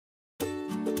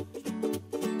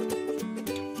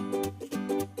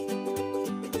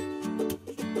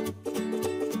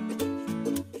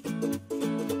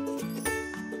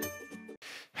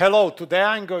Hello, today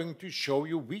I'm going to show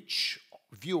you which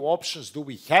view options do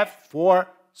we have for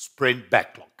sprint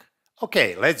backlog.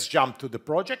 Okay, let's jump to the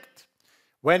project.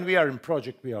 When we are in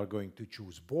project, we are going to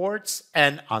choose boards,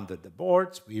 and under the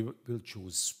boards, we will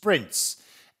choose sprints.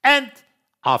 And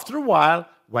after a while,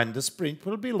 when the sprint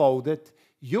will be loaded,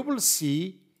 you will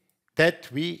see that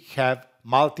we have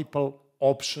multiple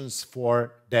options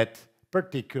for that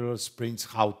particular sprints,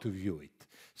 how to view it.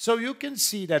 So you can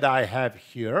see that I have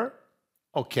here,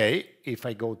 okay, if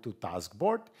I go to task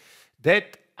board,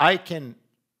 that I can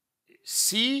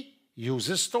see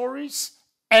user stories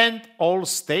and all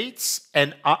states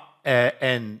and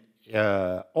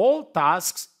all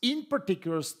tasks in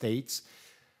particular states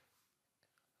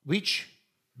which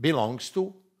belongs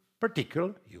to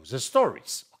particular user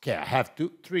stories. Okay, I have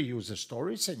three user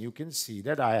stories, and you can see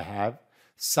that I have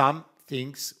some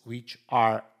things which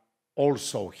are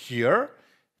also here,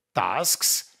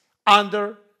 tasks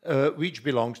under which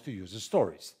belongs to user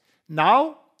stories.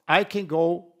 Now I can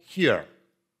go here,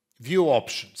 view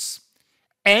options,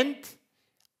 and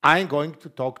I'm going to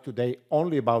talk today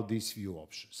only about these view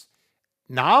options.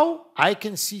 Now I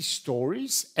can see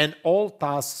stories and all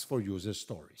tasks for user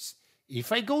stories.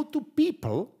 If I go to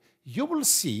people, you will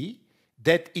see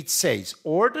that it says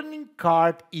ordering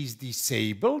card is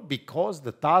disabled because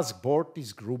the task board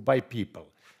is grouped by people.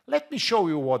 Let me show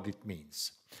you what it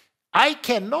means. I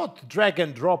cannot drag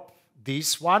and drop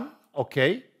this one,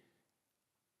 okay?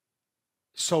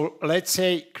 So let's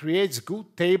say creates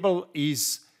good table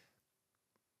is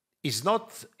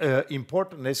not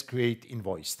important as create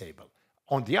invoice table.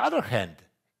 On the other hand,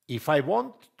 if I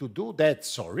want to do that,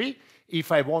 if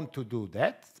I want to do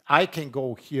that, I can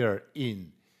go here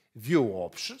in view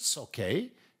options,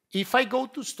 okay? If I go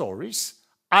to stories,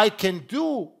 I can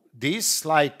do this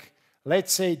like,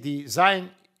 let's say design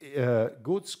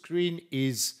good screen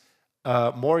is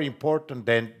more important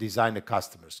than design a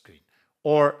customer screen.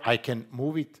 Or I can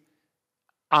move it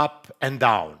up and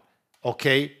down,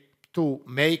 okay, to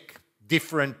make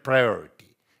different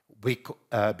priority.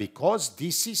 Because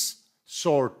this is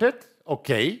sorted,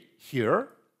 okay, here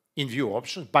in view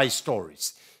options by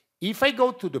stories. If I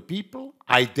go to the people,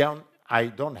 I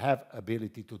don't have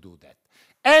ability to do that.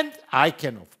 And I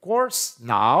can, of course,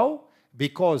 now,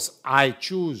 because I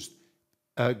choose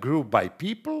a group by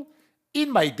people,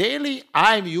 in my daily,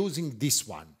 I'm using this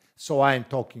one. So I'm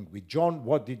talking with John,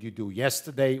 what did you do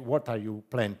yesterday? What are you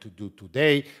planning to do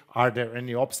today? Are there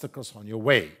any obstacles on your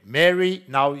way? Mary,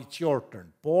 now it's your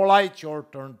turn. Paula, it's your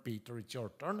turn. Peter, it's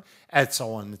your turn. And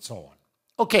so on and so on.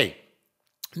 Okay,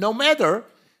 no matter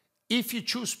if you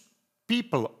choose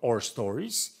people or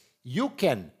stories, you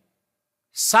can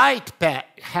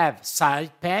have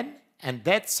side pane, and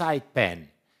that side pane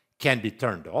can be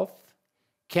turned off,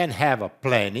 can have a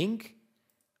planning.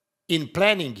 In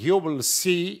planning, you will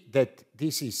see that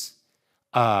this is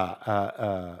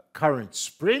a current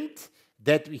sprint,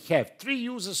 that we have 3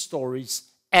 user stories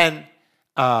and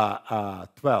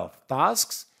 12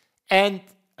 tasks. And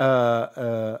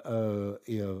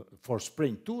for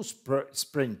sprint 2,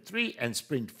 sprint 3, and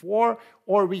sprint 4,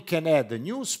 or we can add a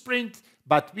new sprint,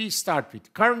 but we start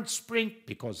with current sprint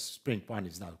because sprint 1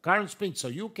 is now current sprint. So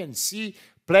you can see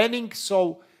planning.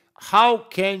 So how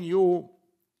can you...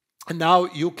 Now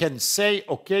you can say,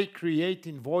 okay, create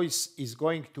invoice is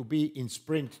going to be in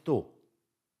sprint 2.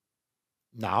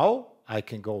 Now I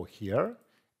can go here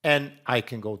and I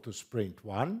can go to sprint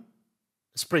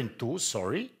 2,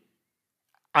 sorry.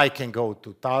 I can go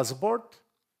to task board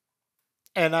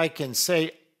and I can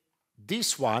say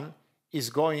this one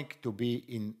is going to be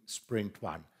in sprint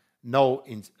 1. No,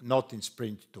 not in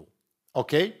sprint 2.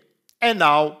 Okay? And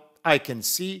now I can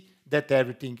see that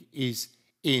everything is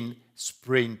in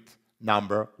sprint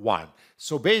number 1.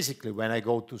 So basically, when I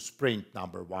go to sprint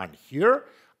number 1 here,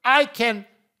 I can,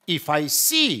 if I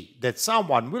see that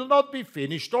someone will not be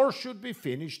finished or should be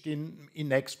finished in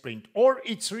next sprint, or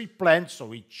it's replanned,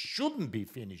 so it shouldn't be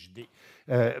finished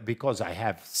because I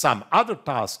have some other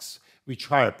tasks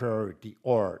which are a priority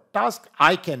or task,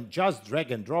 I can just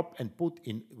drag and drop and put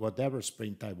in whatever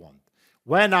sprint I want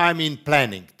when I'm in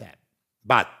planning tab.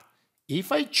 But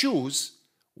if I choose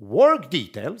work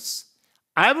details,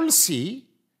 I will see,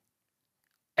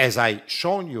 as I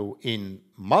shown you in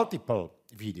multiple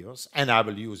videos, and I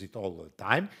will use it all the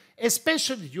time,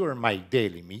 especially during my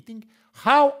daily meeting,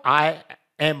 how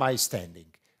am I standing?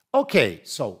 Okay,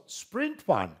 so sprint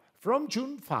 1 from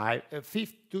June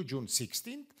 5th to June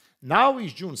 16th, now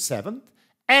is June 7th,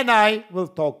 and I will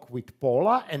talk with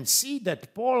Paula and see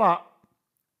that Paula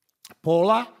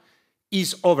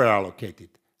is over-allocated.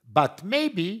 But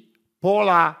maybe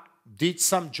Paula did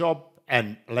some job,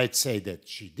 and let's say that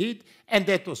she did, and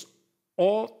that was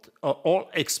all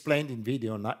explained in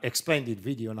video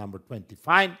number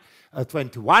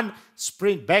 21,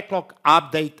 sprint backlog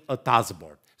update a task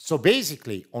board. So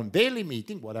basically, on daily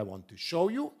meeting, what I want to show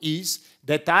you is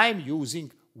that I'm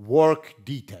using work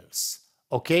details,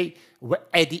 okay?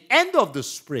 At the end of the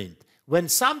sprint, when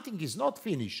something is not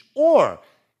finished, or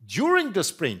during the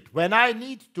sprint, when I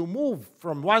need to move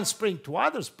from one sprint to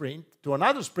another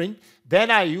sprint, then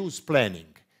I use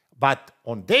planning. But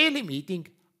on daily meeting,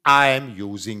 I am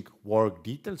using work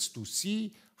details to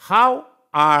see how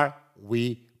are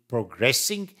we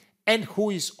progressing and who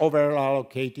is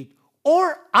over-allocated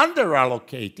or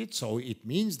under-allocated. So it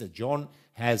means that John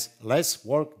has less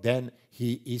work than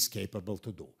he is capable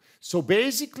to do. So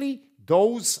basically,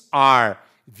 those are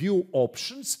view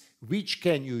options which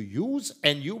can you use,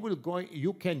 and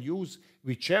you can use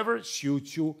whichever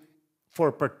suits you for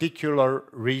a particular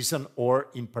reason or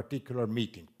in particular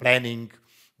meeting, planning,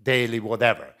 daily,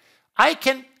 whatever. I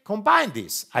can combine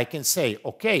this. I can say,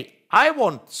 okay, I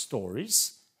want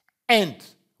stories and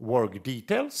work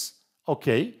details,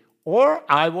 okay, or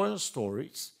I want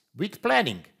stories with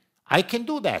planning. I can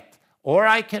do that. Or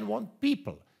I can want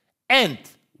people. And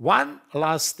one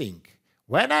last thing.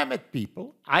 When I'm at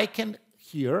people, I can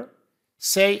here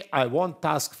say I want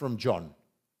task from John.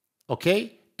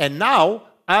 Okay? And now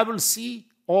I will see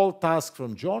all tasks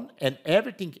from John and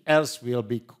everything else will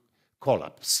be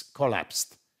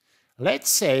collapsed. Let's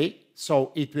say,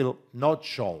 so it will not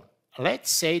show. Let's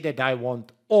say that I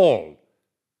want all.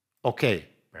 Okay,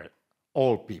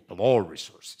 all people, all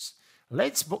resources.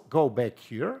 Let's go back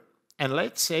here and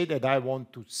let's say that I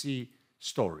want to see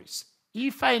stories.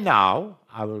 If I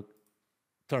will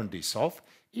turn this off.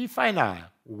 If I now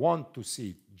want to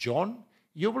see John,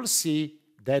 you will see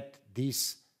that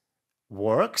this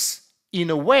works in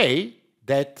a way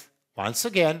that, once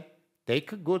again,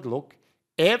 take a good look.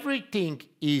 Everything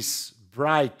is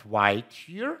bright white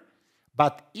here,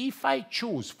 but if I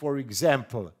choose, for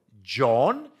example,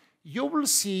 John, you will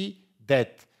see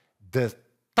that the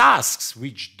tasks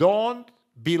which don't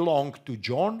belong to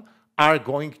John are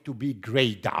going to be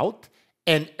grayed out,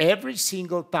 and every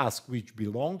single task which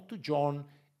belongs to John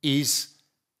is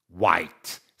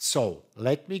white. So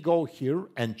let me go here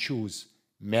and choose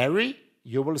Mary.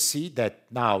 You will see that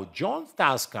now John's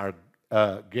tasks are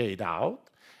grayed out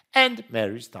and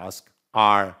Mary's tasks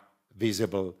are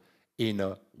visible in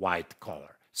a white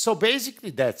color. So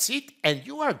basically that's it, and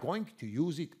you are going to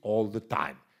use it all the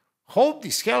time. Hope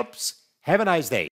this helps. Have a nice day.